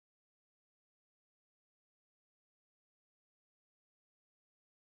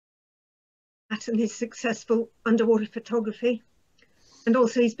and his successful underwater photography. And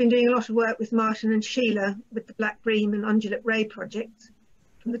also he's been doing a lot of work with Martin and Sheila with the Black Bream and Undulate Ray projects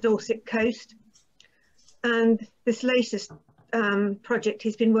from the Dorset coast. And this latest project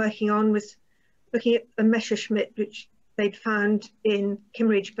he's been working on was looking at a Messerschmitt, which they'd found in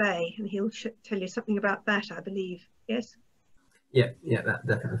Kimmeridge Bay, and he'll tell you something about that, I believe. Yes? Yeah, that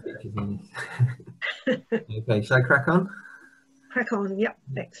definitely features in this. Okay, shall I crack on? Crack on, yep,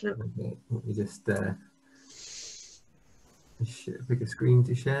 excellent. Okay, let me just pick a screen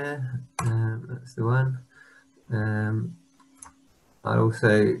to share. That's the one. I'll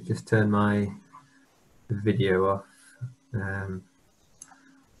also just turn my video off,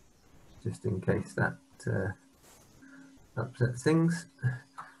 just in case that upsets things.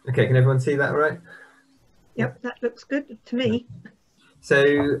 Okay, can everyone see that all right? Yep, that looks good to me.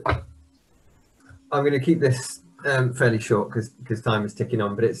 So I'm going to keep this fairly short because time is ticking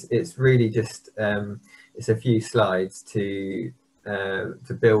on, but it's really just it's a few slides to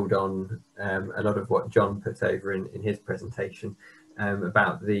build on a lot of what John put over in his presentation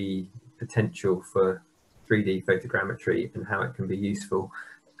about the potential for 3D photogrammetry and how it can be useful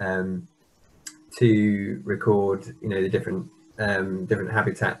to record, the different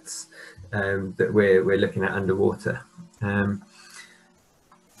habitats that we're looking at underwater.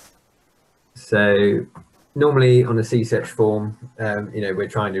 So normally on a Seasearch form, we're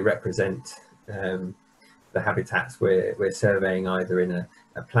trying to represent the habitats we're surveying either in a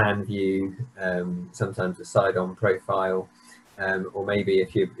plan view, sometimes a side-on profile, or maybe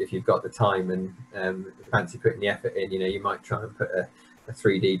if you've got the time and fancy putting the effort in, you might try and put a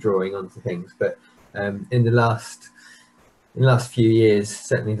 3D drawing onto things. But in the last few years,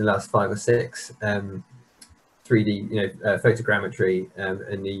 certainly the last 5 or 6, 3D, photogrammetry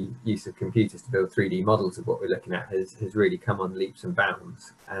and the use of computers to build 3D models of what we're looking at has really come on leaps and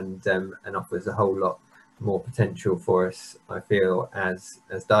bounds, and offers a whole lot more potential for us, I feel, as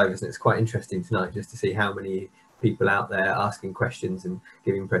divers. And it's quite interesting tonight just to see how many people out there asking questions and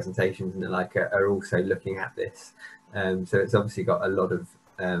giving presentations and the like are also looking at this. So it's obviously got a lot of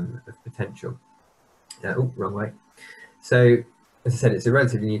potential. Oh, wrong way. So as I said, it's a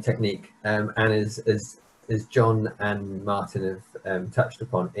relatively new technique, and as John and Martin have touched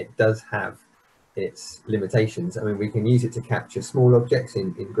upon, it does have its limitations. I mean, we can use it to capture small objects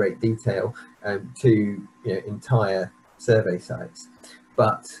in great detail to entire survey sites,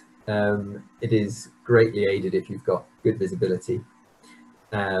 but it is greatly aided if you've got good visibility,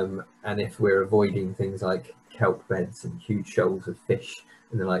 and if we're avoiding things like kelp beds and huge shoals of fish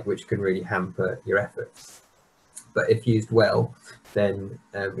and the like, which can really hamper your efforts. But if used well, then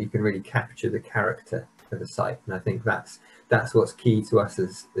you can really capture the character of a site, and I think that's what's key to us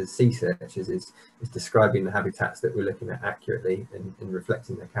as sea searchers is describing the habitats that we're looking at accurately and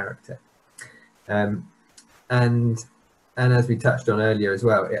reflecting their character. And as we touched on earlier as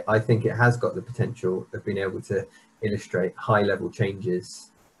well, I think it has got the potential of being able to illustrate high-level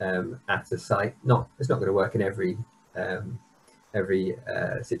changes at a site. It's not going to work in every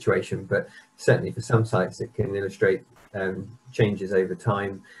situation, but certainly for some sites it can illustrate changes over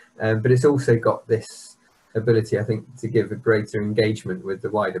time. But it's also got this ability, I think, to give a greater engagement with the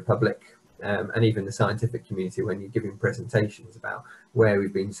wider public and even the scientific community. When you're giving presentations about where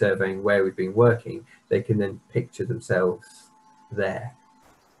we've been surveying, where we've been working, they can then picture themselves there.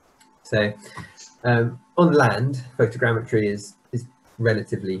 So on land, photogrammetry is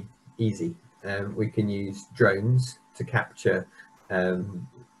relatively easy. We can use drones to capture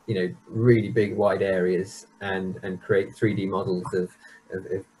really big wide areas and create 3D models of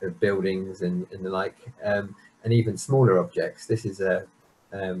buildings and the like, and even smaller objects. This is a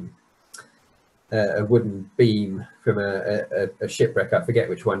wooden beam from a shipwreck. I forget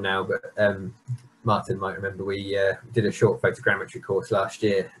which one now, but Martin might remember. We did a short photogrammetry course last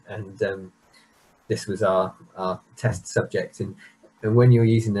year, and this was our test subject. And when you're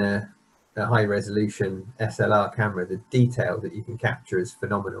using a high resolution SLR camera, the detail that you can capture is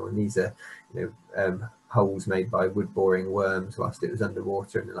phenomenal. And these are holes made by wood boring worms whilst it was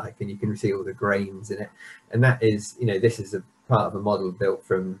underwater and the like, and you can see all the grains in it. And that is, this is a part of a model built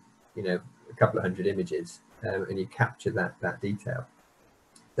from a couple of hundred images, and you capture that detail.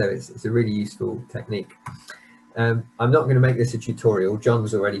 So it's a really useful technique. I'm not going to make this a tutorial.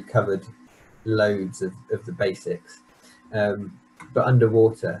 John's already covered loads of the basics, but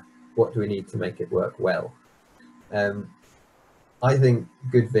underwater, what do we need to make it work well? I think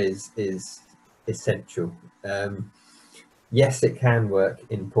good viz is essential. Yes, it can work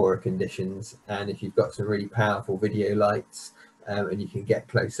in poorer conditions, and if you've got some really powerful video lights and you can get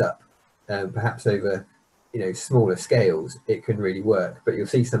close up, perhaps over smaller scales, it can really work. But you'll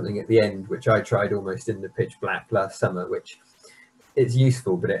see something at the end, which I tried almost in the pitch black last summer, which it's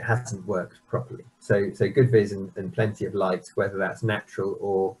useful, but it hasn't worked properly. So good vis and plenty of light, whether that's natural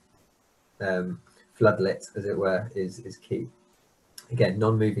or floodlit, as it were, is key. Again,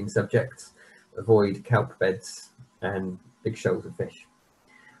 non-moving subjects, avoid kelp beds and big shoals of fish.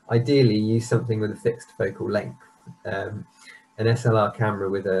 Ideally, use something with a fixed focal length. An SLR camera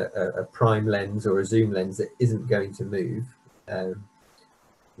with a prime lens or a zoom lens that isn't going to move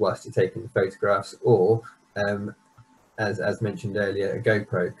whilst you're taking photographs, or as mentioned earlier, a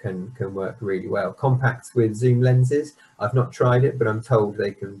GoPro can work really well. Compacts with zoom lenses, I've not tried it, but I'm told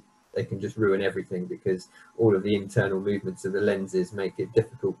they can just ruin everything, because all of the internal movements of the lenses make it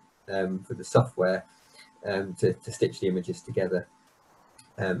difficult for the software to stitch the images together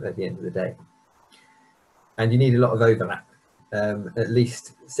at the end of the day. And you need a lot of overlap. At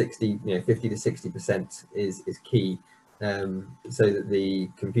least 50 to 60% is key, so that the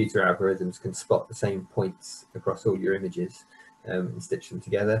computer algorithms can spot the same points across all your images and stitch them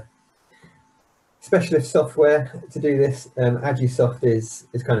together. Specialist software to do this, Agisoft is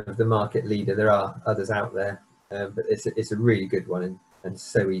kind of the market leader. There are others out there, but it's a really good one and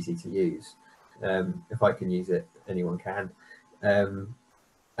so easy to use. If I can use it, anyone can.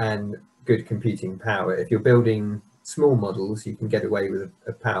 And good computing power. If you're building small models, you can get away with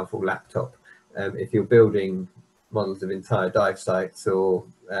a powerful laptop. If you're building models of entire dive sites, or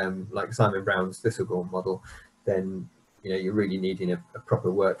like Simon Brown's Thistlegorm model, then you're really needing a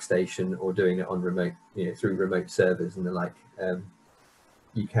proper workstation, or doing it on remote, through remote servers and the like.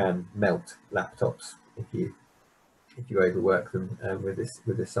 You can melt laptops if you overwork them with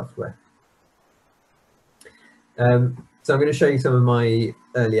this software. So I'm going to show you some of my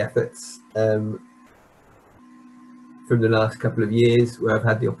early efforts from the last couple of years, where I've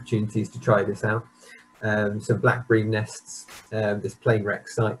had the opportunities to try this out. Some black bream nests, this plane wreck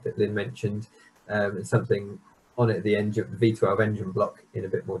site that Lynn mentioned, and something on it at the end of the V12 engine block in a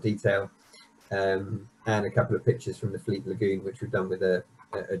bit more detail, and a couple of pictures from the Fleet Lagoon, which we've done with a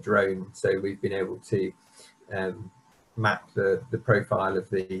drone. So we've been able to map the profile of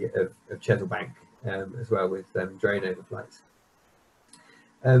Chesilbank as well, with drone overflights.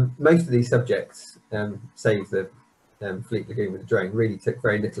 Most of these subjects, save the Fleet Lagoon with the drone, really took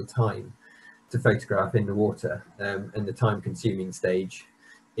very little time to photograph in the water, and the time-consuming stage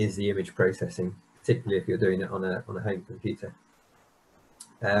is the image processing, particularly if you're doing it on a home computer.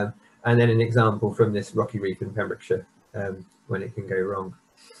 And then an example from this rocky reef in Pembrokeshire, when it can go wrong.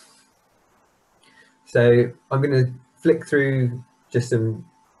 So I'm going to flick through just some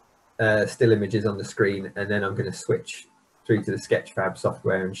still images on the screen, and then I'm going to switch through to the Sketchfab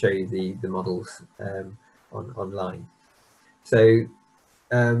software and show you the models online. So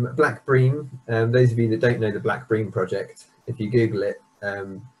Black Bream, those of you that don't know the Black Bream project, if you Google it,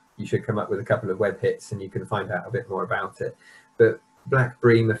 you should come up with a couple of web hits and you can find out a bit more about it. But Black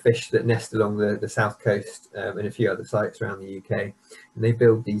Bream are fish that nest along the south coast and a few other sites around the UK, and they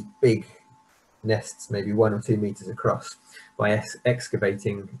build these big nests, maybe 1 or 2 meters across, by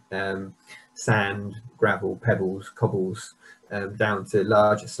excavating sand, gravel, pebbles, cobbles, down to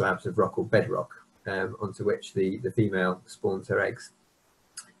larger slabs of rock or bedrock, onto which the female spawns her eggs.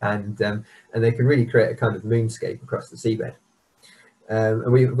 And they can really create a kind of moonscape across the seabed.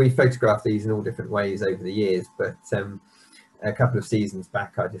 And we photographed these in all different ways over the years, but a couple of seasons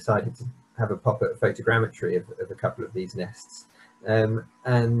back I decided to have a pop at photogrammetry of a couple of these nests.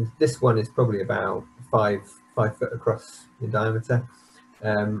 And this one is probably about 5 foot across in diameter,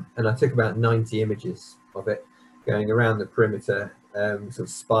 and I took about 90 images of it, going around the perimeter, sort of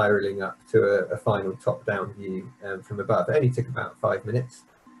spiraling up to a final top-down view from above. It only took about 5 minutes,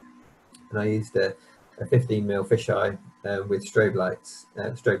 and I used a 15mm fisheye with strobe lights,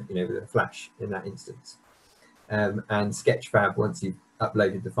 with a flash in that instance. And Sketchfab, once you've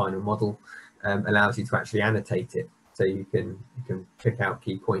uploaded the final model, allows you to actually annotate it, so you can pick out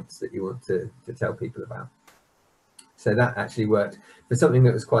key points that you want to tell people about. So that actually worked for something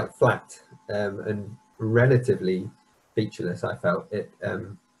that was quite flat and relatively featureless. I felt it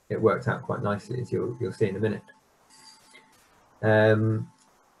worked out quite nicely, as you'll see in a minute.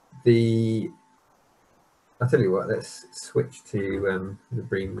 I'll tell you what, let's switch to the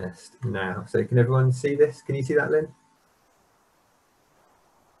bream nest now. So can everyone see this? Can you see that, Lynn?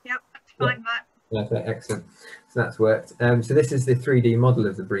 Yep, that's fine, Matt. Perfect, excellent. So that's worked. So this is the 3D model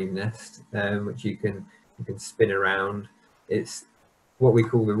of the bream nest, which you can spin around. It's what we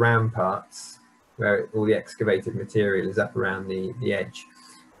call the ramparts, where all the excavated material is up around the edge.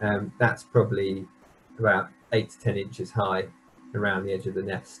 That's probably about 8 to 10 inches high around the edge of the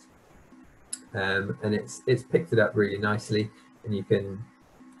nest. and it's picked it up really nicely, and you can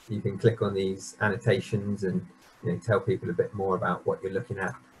click on these annotations and tell people a bit more about what you're looking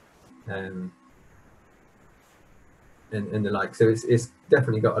at, and the like. So it's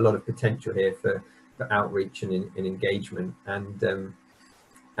definitely got a lot of potential here for outreach and engagement. And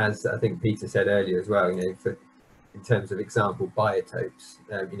as I think Peter said earlier as well, in terms of example biotopes,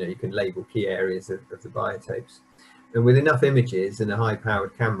 you can label key areas of the biotopes, and with enough images and a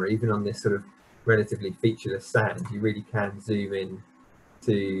high-powered camera, even on this sort of relatively featureless sand, you really can zoom in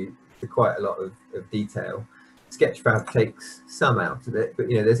to quite a lot of detail. Sketchfab takes some out of it, but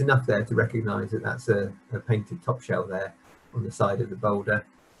there's enough there to recognize that that's a painted top shell there on the side of the boulder,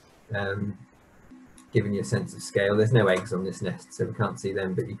 giving you a sense of scale. There's no eggs on this nest, so we can't see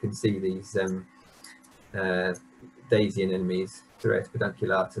them, but you can see these daisy anemones, Thureus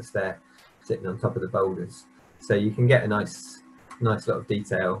pedunculatus, there sitting on top of the boulders. So you can get a nice lot of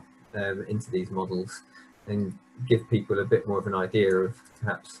detail into these models and give people a bit more of an idea of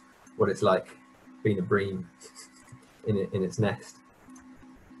perhaps what it's like being a bream in its nest.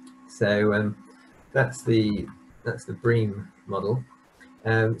 So that's the bream model.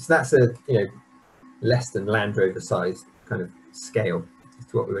 So that's a less than Land Rover sized kind of scale as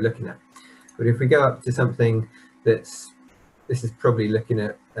to what we were looking at. But if we go up to something this is probably looking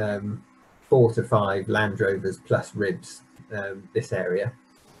at 4 to 5 Land Rovers plus ribs. This area.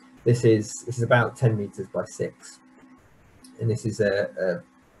 This is about 10 meters by 6, and this is a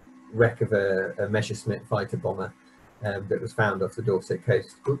wreck of a Messerschmitt fighter bomber that was found off the Dorset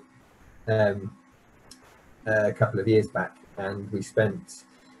coast a couple of years back, and we spent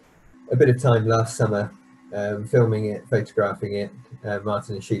a bit of time last summer filming it, photographing it,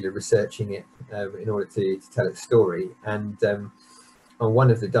 Martin and Sheila researching it in order to tell its story. And on one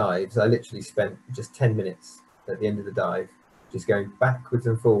of the dives, I literally spent just 10 minutes at the end of the dive just going backwards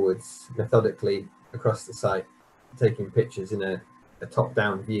and forwards methodically across the site, taking pictures in a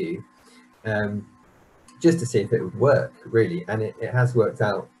top-down view, just to see if it would work, really. And it has worked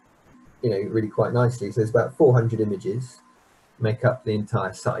out, really quite nicely. So there's about 400 images make up the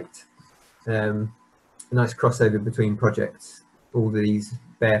entire site. A nice crossover between projects. All these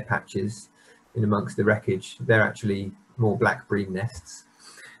bare patches in amongst the wreckage, they're actually more black bream nests.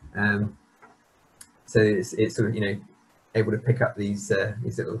 So it's sort of able to pick up these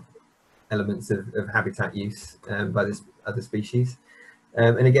little elements of habitat use by this other species.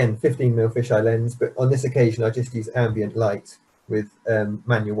 And again, 15mm fisheye lens, but on this occasion I just use ambient light with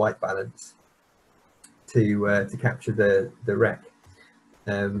manual white balance to capture the wreck.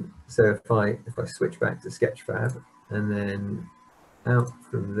 So if I switch back to Sketchfab and then out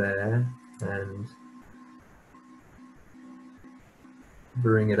from there and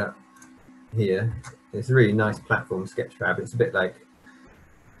bring it up here, it's a really nice platform, Sketchfab. It's a bit like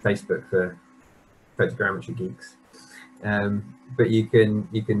Facebook for photogrammetry geeks, but you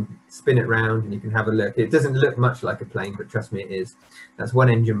can spin it around and you can have a look. It doesn't look much like a plane, but trust me, it is. That's one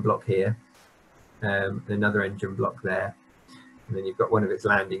engine block here, and another engine block there, and then you've got one of its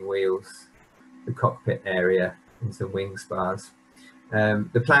landing wheels, the cockpit area, and some wing spars.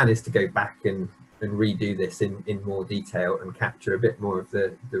 The plan is to go back and redo this in more detail and capture a bit more of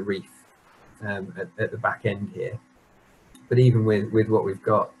the reef at the back end here. But even with what we've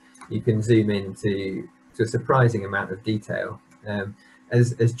got, you can zoom into a surprising amount of detail.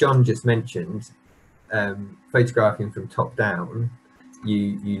 As John just mentioned, photographing from top down,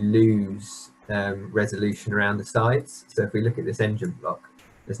 you lose resolution around the sides. So if we look at this engine block,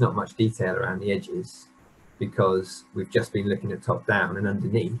 there's not much detail around the edges because we've just been looking at top down, and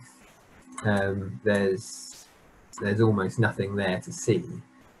underneath there's almost nothing there to see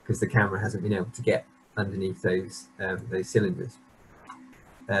because the camera hasn't been able to get underneath those cylinders.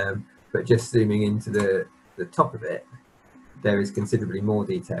 But just zooming into the top of it, there is considerably more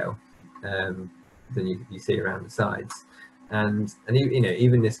detail than you see around the sides. And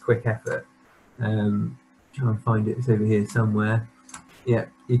even this quick effort, try and find it, it's over here somewhere. Yeah,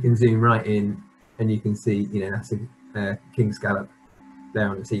 you can zoom right in and you can see, that's a king scallop there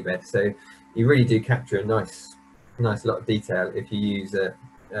on the seabed. So you really do capture a nice lot of detail if you use a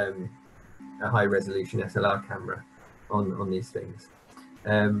high resolution SLR camera on these things.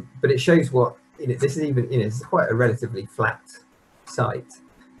 But it shows what this is. Even it's quite a relatively flat site,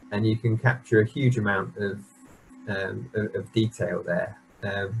 and you can capture a huge amount of detail there,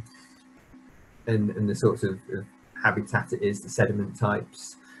 and the sorts of habitat it is, the sediment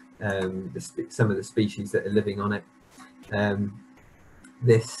types, some of the species that are living on it.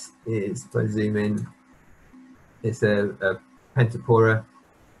 This is, if I zoom in, it's a Pentapora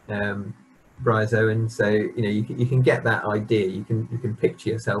bryozoan, so you can get that idea. You can picture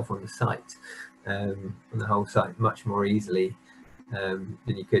yourself on the site, on the whole site, much more easily than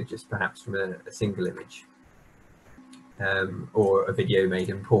you could just perhaps from a single image, or a video made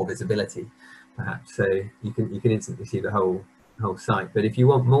in poor visibility, perhaps. So you can instantly see the whole site. But if you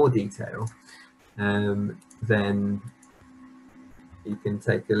want more detail, then you can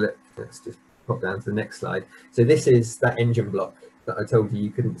take a look. Let's just pop down to the next slide. So this is that engine block that I told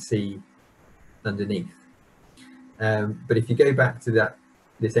you couldn't see underneath. But if you go back to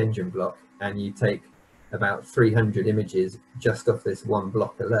this engine block and you take about 300 images just off this one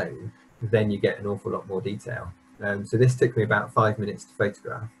block alone, then you get an awful lot more detail. So this took me about 5 minutes to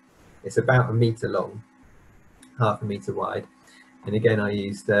photograph. It's about 1 meter long, half a meter wide. And again, I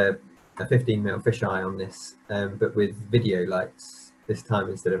used a 15mm fisheye on this, but with video lights this time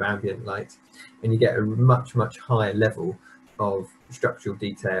instead of ambient light. And you get a much higher level of structural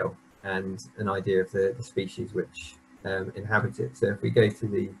detail and an idea of the species which inhabit it. So if we go to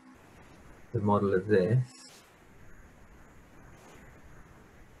the model of this,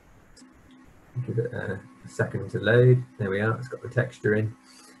 give it a second to load. There we are, it's got the texture in.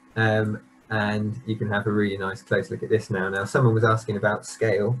 And you can have a really nice close look at this now. Now, someone was asking about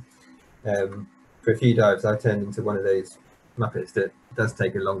scale. For a few dives, I turned into one of those Muppets that does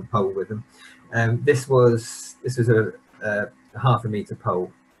take a long pole with them. This was a half a meter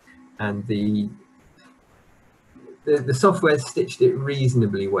pole, and the software stitched it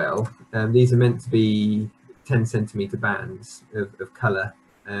reasonably well. These are meant to be 10cm bands of colour,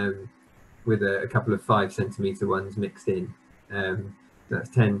 with a couple of 5cm ones mixed in. That's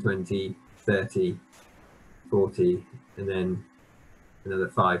 10, 20, 30, 40, and then another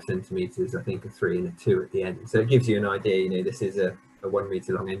 5 centimeters, I think a 3 and a 2 at the end. So it gives you an idea, this is a 1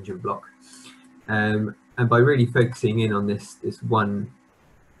 meter long engine block. And by really focusing in on this one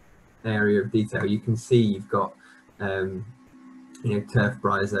area of detail, you can see you've got turf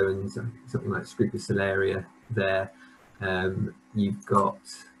bryozoans, something like Scrupus salaria there. You've got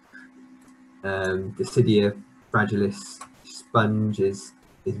Decidia fragilis sponge is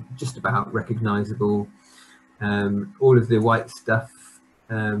just about recognizable. All of the white stuff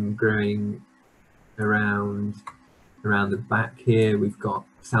growing around the back here. We've got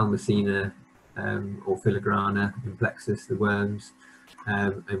Salmacina or Filigrana and Plexus, the worms,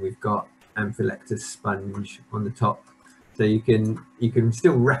 and we've got Amphilectus sponge on the top. So you can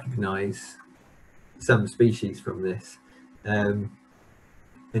still recognize some species from this, and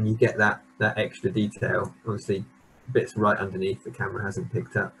you get that extra detail. Obviously, bits right underneath the camera hasn't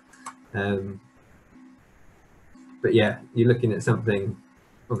picked up. But yeah, you're looking at something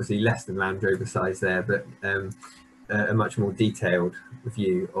obviously less than Land Rover size there, but a much more detailed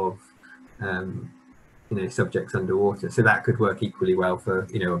view of subjects underwater. So that could work equally well for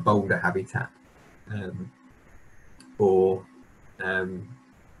a boulder habitat, or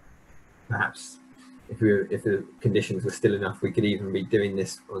perhaps if the conditions were still enough, we could even be doing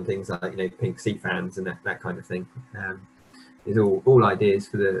this on things like pink sea fans and that kind of thing. Is all ideas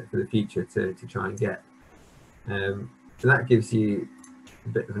for the future to try and get. So that gives you a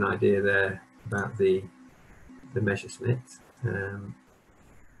bit of an idea there about the Messerschmitt.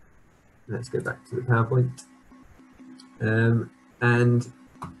 Let's go back to the PowerPoint. And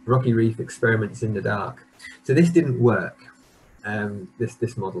Rocky Reef experiments in the dark. So this didn't work,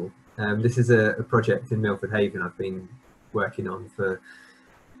 this model. This is a project in Milford Haven I've been working on for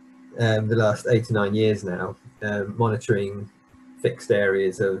the last 8 to 9 years now, monitoring fixed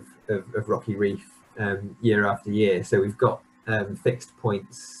areas of Rocky Reef year after year. So we've got fixed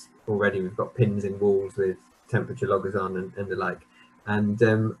points already. We've got pins in walls with temperature loggers on and the like. And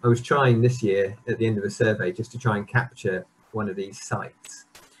I was trying this year at the end of a survey just to try and capture one of these sites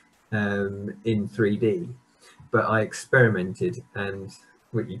in 3D. But I experimented, and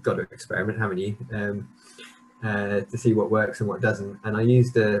well, you've got to experiment, haven't you, to see what works and what doesn't. And I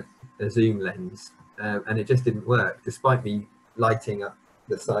used a zoom lens, and it just didn't work, despite me lighting up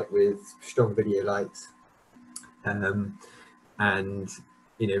the site with strong video lights, and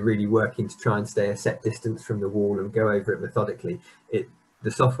really working to try and stay a set distance from the wall and go over it methodically.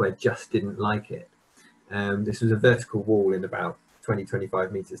 The software just didn't like it. This was a vertical wall in about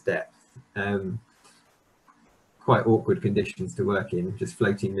 20-25 meters depth. Quite awkward conditions to work in, just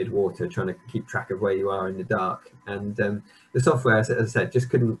floating mid-water, trying to keep track of where you are in the dark. And the software, as I said,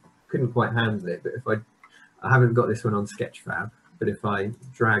 just couldn't quite handle it. But if I haven't got this one on Sketchfab, but if I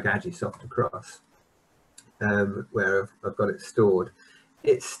drag Agisoft across where I've got it stored,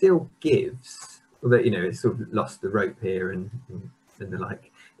 it still gives, although it's sort of lost the rope here and the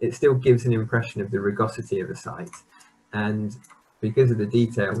like, it still gives an impression of the rugosity of a site. And because of the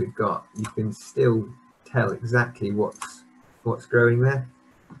detail we've got, you can still tell exactly what's growing there.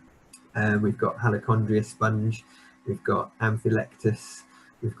 We've got Halochondria sponge, we've got Amphilectus,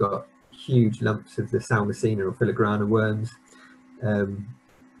 we've got huge lumps of the Salmacina or filigrana worms,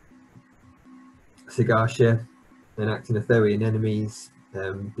 Sargatia and Actinothoe anemones,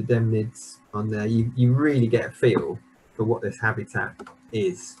 the Demnids on there. You really get a feel for what this habitat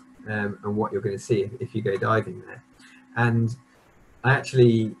is, and what you're going to see if you go diving there. And I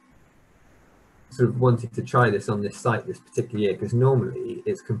actually sort of wanted to try this on this site this particular year, because normally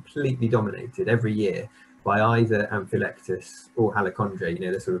it's completely dominated every year by either Amphilectus or Halochondria. You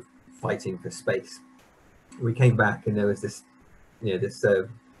know, they're sort of fighting for space. We came back and there was this, you know, this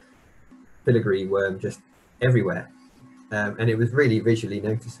filigree worm just everywhere, and it was really visually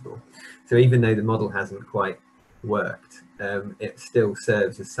noticeable. So even though the model hasn't quite worked, it still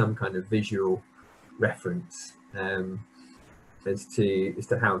serves as some kind of visual reference as to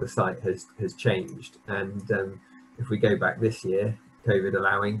how the site has changed. And if we go back this year, COVID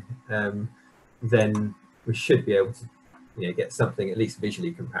allowing, then we should be able to, you know, get something at least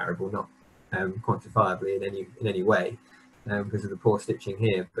visually comparable, not quantifiably in any way, because of the poor stitching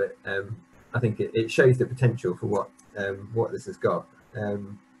here. But I think it shows the potential for what this has got.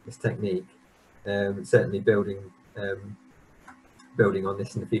 This technique, certainly building on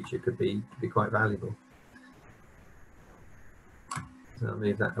this in the future could be quite valuable. So I'll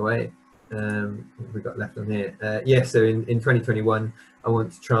move that away. What have we got left on here? Yeah, so in 2021, I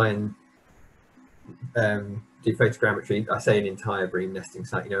want to try and do photogrammetry. I say an entire bream nesting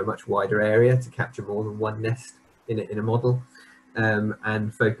site, you know, a much wider area to capture more than one nest in a model,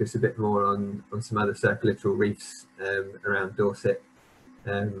 and focus a bit more on some other circulittoral reefs around Dorset,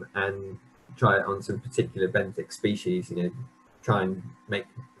 and try it on some particular benthic species. You know, try and make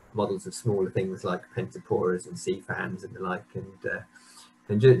models of smaller things like pentaporas and sea fans and the like,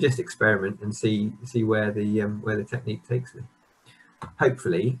 and just experiment and see where the technique takes me.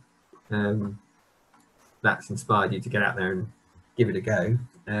 Hopefully that's inspired you to get out there and give it a go.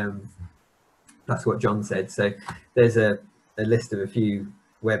 That's what John said. So there's a list of a few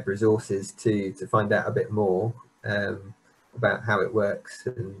web resources to find out a bit more about how it works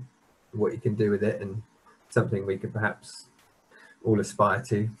and what you can do with it, and something we could perhaps all aspire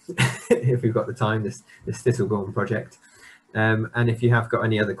to if we've got the time, this Thistlegorm project. And if you have got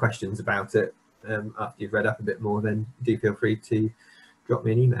any other questions about it after you've read up a bit more, then do feel free to drop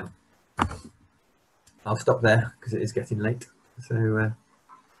me an email. I'll stop there because it is getting late. So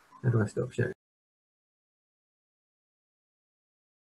how do I stop sharing?